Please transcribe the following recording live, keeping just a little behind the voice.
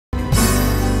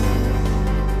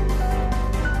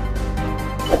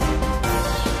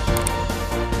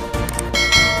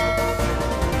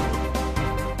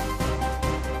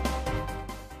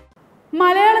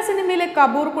സിനിമയിലെ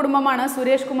കപൂർ കുടുംബമാണ്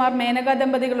സുരേഷ് കുമാർ മേനക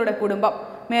ദമ്പതികളുടെ കുടുംബം.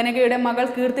 മേനകയുടെ മകൾ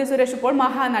കീർത്തി സുരേഷ് ഇപ്പോൾ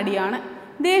മഹാനടിയാണ്.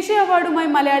 ദേശീയ അവാർഡുമായി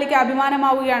മലയാളിക്ക്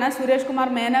അഭിമാനമാവുകയാണ് സുരേഷ് കുമാർ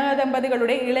മേനക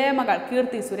ദമ്പതികളുടെ ഇളയ മകൾ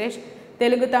കീർത്തി സുരേഷ്.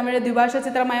 തെലുങ്ക് തമിഴ് ദ്വിഭാഷ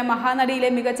ചിത്രമായ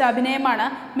മഹാനടിയിലെ മികച്ച അഭിനയമാണ്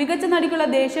മികച്ച നടിക്കുള്ള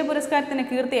ദേശീയ പുരസ്കാരത്തിന്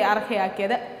കീർത്തിയെ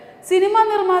അർഹയാക്കിയത്. സിനിമാ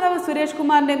നിർമ്മാതാവ് സുരേഷ്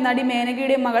കുമാറിന്റെ നടി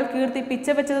മേനകയുടെ മകൾ കീർത്തി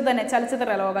പിച്ചവെച്ചത് തന്നെ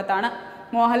ചലച്ചിത്ര ലോകത്താണ്.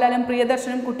 മോഹൻലാലും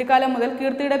പ്രിയദർശനും കുട്ടിക്കാലം മുതൽ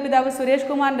കീർത്തിയുടെ പിതാവ് സുരേഷ്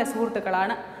കുമാറിന്റെ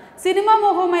സുഹൃത്തുക്കളാണ്. സിനിമാ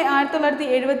മോഹവുമായി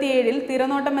 1977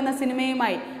 തിരനോട്ടം എന്ന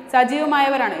സിനിമയുമായി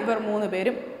സജീവമായവരാണ് ഇവർ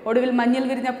മൂന്നുപേരും. ഒടുവിൽ മഞ്ഞിൽ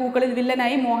വിരിഞ്ഞ പൂക്കളിൽ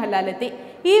വില്ലനായി മോഹൻലാൽ എത്തി.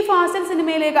 ഈ ഫാസിൽ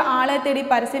സിനിമയിലേക്ക് ആളെ തേടി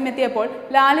പരസ്യമെത്തിയപ്പോൾ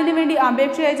ലാലിന് വേണ്ടി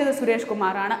അപേക്ഷ അയച്ചത് സുരേഷ്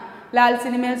കുമാറാണ്. ലാൽ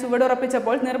സിനിമയിൽ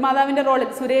ചുവടുറപ്പിച്ചപ്പോൾ നിർമ്മാതാവിന്റെ റോളിൽ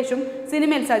സുരേഷും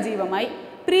സിനിമയിൽ സജീവമായി.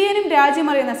 പ്രിയനും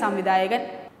രാജ്യമറിയുന്ന സംവിധായകൻ.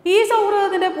 ഈ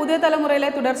സൗഹൃദത്തിന്റെ പുതിയ തലമുറയിലെ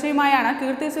തുടർച്ചയുമായാണ്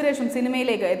കീർത്തി സുരേഷും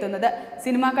സിനിമയിലേക്ക് എത്തുന്നത്.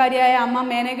 സിനിമാക്കാരിയായ അമ്മ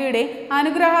മേനകയുടെ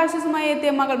അനുഗ്രഹാശിസുമായി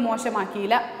എത്തിയ മകൾ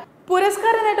മോശമാക്കിയില്ല.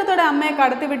 പുരസ്കാര നേട്ടത്തോടെ അമ്മയെ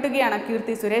കടത്തിവിട്ടുകയാണ്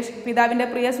കീർത്തി സുരേഷ്. പിതാവിന്റെ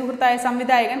പ്രിയ സുഹൃത്തായ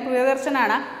സംവിധായകൻ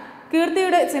പ്രിയദർശനാണ്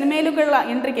കീർത്തിയുടെ സിനിമയിലേക്കുള്ള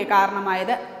എൻട്രിക്ക്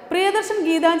കാരണമായത്. പ്രിയദർശൻ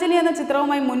ഗീതാഞ്ജലി എന്ന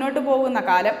ചിത്രവുമായി മുന്നോട്ടു പോകുന്ന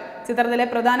കാലം ചിത്രത്തിലെ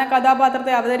പ്രധാന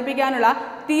കഥാപാത്രത്തെ അവതരിപ്പിക്കാനുള്ള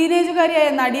ടീനേജുകാരിയായ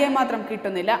നടിയെ മാത്രം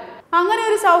കിട്ടുന്നില്ല. അങ്ങനെ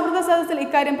ഒരു സൗഹൃദ സദസ്സിൽ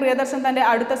ഇക്കാര്യം പ്രിയദർശൻ തന്റെ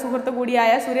അടുത്ത സുഹൃത്തു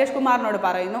കൂടിയായ സുരേഷ് കുമാറിനോട്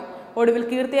പറയുന്നു. ഒടുവിൽ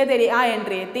കീർത്തിയെ തേടി ആ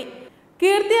എൻട്രി എത്തി.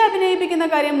 കീർത്തിയെ അഭിനയിപ്പിക്കുന്ന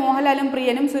കാര്യം മോഹൻലാലും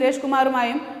പ്രിയനും സുരേഷ്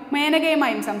കുമാറുമായും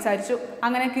മേനകയുമായും സംസാരിച്ചു.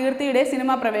 അങ്ങനെ കീർത്തിയുടെ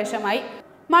സിനിമാ പ്രവേശമായി.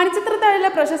 മണിച്ചിത്രത്താഴിലെ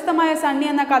പ്രശസ്തമായ സണ്ണി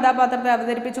എന്ന കഥാപാത്രത്തെ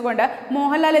അവതരിപ്പിച്ചുകൊണ്ട്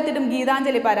മോഹൻലാൽ എത്തിയിട്ടും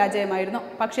ഗീതാഞ്ജലി പരാജയമായിരുന്നു.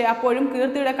 പക്ഷേ അപ്പോഴും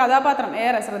കീർത്തിയുടെ കഥാപാത്രം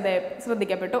ഏറെ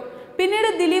ശ്രദ്ധിക്കപ്പെട്ടു. പിന്നീട്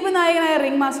ദിലീപ് നായകനായ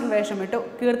റിംഗ് മാസ്റ്റർ വേഷമിട്ടു.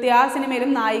 കീർത്തി ആ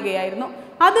സിനിമയിലും നായികയായിരുന്നു.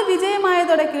 അത്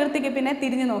വിജയമായതോടെ കീർത്തിക്ക് പിന്നെ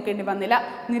തിരിഞ്ഞു നോക്കേണ്ടി വന്നില്ല.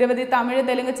 നിരവധി തമിഴ്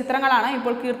തെലുങ്ക് ചിത്രങ്ങളാണ്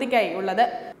ഇപ്പോൾ കീർത്തിക്കായി ഉള്ളത്.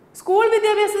 സ്കൂൾ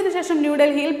വിദ്യാഭ്യാസത്തിന് ശേഷം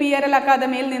ന്യൂഡൽഹിയിൽ PRL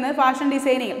അക്കാദമിയിൽ നിന്ന് ഫാഷൻ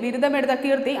ഡിസൈനിങ്ങിൽ ബിരുദമെടുത്ത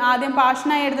കീർത്തി ആദ്യം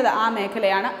പാഷനായി എടുത്തത് ആ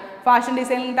മേഖലയാണ്. ഫാഷൻ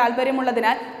ഡിസൈനിൽ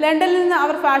താല്പര്യമുള്ളതിനാൽ ലണ്ടനിൽ നിന്ന്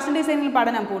അവർ ഫാഷൻ ഡിസൈനിൽ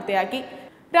പഠനം പൂർത്തിയാക്കി.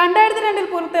 2002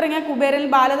 പുറത്തിറങ്ങിയ കുബേരനിൽ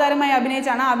ബാലതാരമായി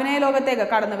അഭിനയിച്ചാണ് അഭിനയ ലോകത്തേക്ക്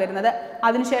കടന്നു വരുന്നത്.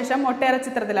 അതിനുശേഷം ഒട്ടേറെ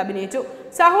ചിത്രത്തിൽ അഭിനയിച്ചു.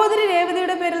 സഹോദരി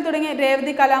രേവതിയുടെ പേരിൽ തുടങ്ങിയ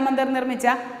രേവതി കലാമന്ദിർ നിർമ്മിച്ച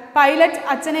പൈലറ്റ്,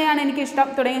 അച്ഛനെയാണ് എനിക്കിഷ്ടം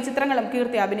തുടങ്ങിയ ചിത്രങ്ങളും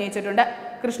കീർത്തി അഭിനയിച്ചിട്ടുണ്ട്.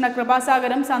 കൃഷ്ണ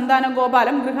കൃപാസാഗരം, സന്താന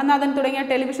ഗോപാലം, ഗൃഹനാഥൻ തുടങ്ങിയ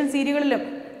ടെലിവിഷൻ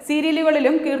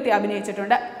സീരിയലുകളിലും കീർത്തി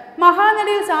അഭിനയിച്ചിട്ടുണ്ട്.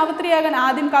 മഹാനടിയിൽ സാവിത്രിയാകാൻ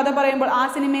ആദ്യം കഥ പറയുമ്പോൾ ആ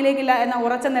സിനിമയിലേക്കില്ല എന്ന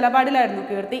ഉറച്ച നിലപാടിലായിരുന്നു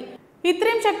കീർത്തി.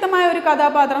 ഇത്രയും ശക്തമായ ഒരു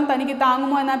കഥാപാത്രം തനിക്ക്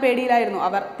താങ്ങുമോ എന്ന പേടിയിലായിരുന്നു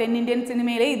അവർ. തെന്നിന്ത്യൻ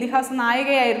സിനിമയിലെ ഇതിഹാസ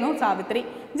നായികയായിരുന്നു സാവിത്രി.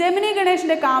 ജമിനി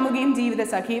ഗണേഷിന്റെ കാമുകിയും ജീവിത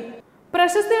സഖിയും.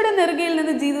 പ്രശസ്തിയുടെ നെറുകയിൽ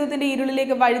നിന്ന് ജീവിതത്തിന്റെ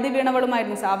ഇരുളിലേക്ക് വഴുതി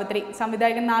വീണവളുമായിരുന്നു സാവിത്രി.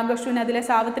 സംവിധായകൻ നാഗശ്വിൻ അതിലെ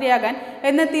സാവിത്രിയാകാൻ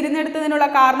എന്ന് തിരഞ്ഞെടുത്തതിനുള്ള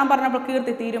കാരണം പറഞ്ഞപ്പോൾ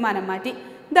കീർത്തി തീരുമാനം മാറ്റി.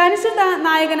 ധനുഷ്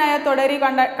നായകനായ തൊടരി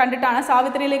കണ്ടിട്ടാണ്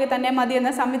സാവിത്രിയിലേക്ക് തന്നെ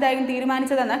മതിയെന്ന് സംവിധായകൻ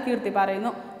തീരുമാനിച്ചതെന്ന് കീർത്തി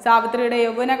പറയുന്നു. സാവിത്രിയുടെ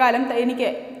യൗവനകാലം എനിക്ക്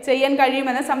ചെയ്യാൻ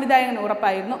കഴിയുമെന്ന് സംവിധായകൻ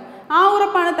ഉറപ്പായിരുന്നു. ആ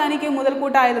ഉറപ്പാണ് തനിക്ക്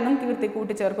മുതൽക്കൂട്ടായതെന്നും കീർത്തി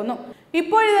കൂട്ടിച്ചേർക്കുന്നു.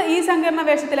 ഇപ്പോഴിത് ഈ സങ്കീർണ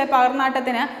വേഷത്തിലെ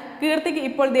പകർന്നാട്ടത്തിന് കീർത്തിക്ക്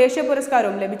ഇപ്പോൾ ദേശീയ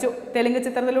പുരസ്കാരവും ലഭിച്ചു. തെലുങ്ക്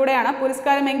ചിത്രത്തിലൂടെയാണ്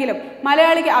പുരസ്കാരമെങ്കിലും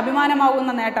മലയാളിക്ക്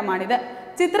അഭിമാനമാകുന്ന നേട്ടമാണിത്.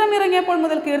 ചിത്രം ഇറങ്ങിയപ്പോൾ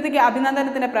മുതൽ കീർത്തിക്ക്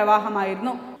അഭിനന്ദനത്തിന്റെ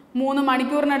പ്രവാഹമായിരുന്നു. 3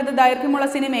 മണിക്കൂറിനടുത്ത് ദൈർഘ്യമുള്ള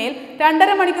സിനിമയിൽ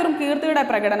 2.5 മണിക്കൂറും കീർത്തിയുടെ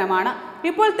പ്രകടനമാണ്.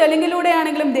 ഇപ്പോൾ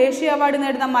തെലുങ്കിലൂടെയാണെങ്കിലും ദേശീയ അവാർഡ്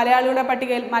നേടുന്ന മലയാളിയുടെ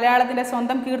പട്ടികയിൽ മലയാളത്തിന്റെ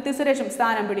സ്വന്തം കീർത്തി സുരേഷും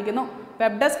സ്ഥാനം പിടിക്കുന്നു.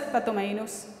 Web desk Tatwamayi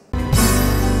news.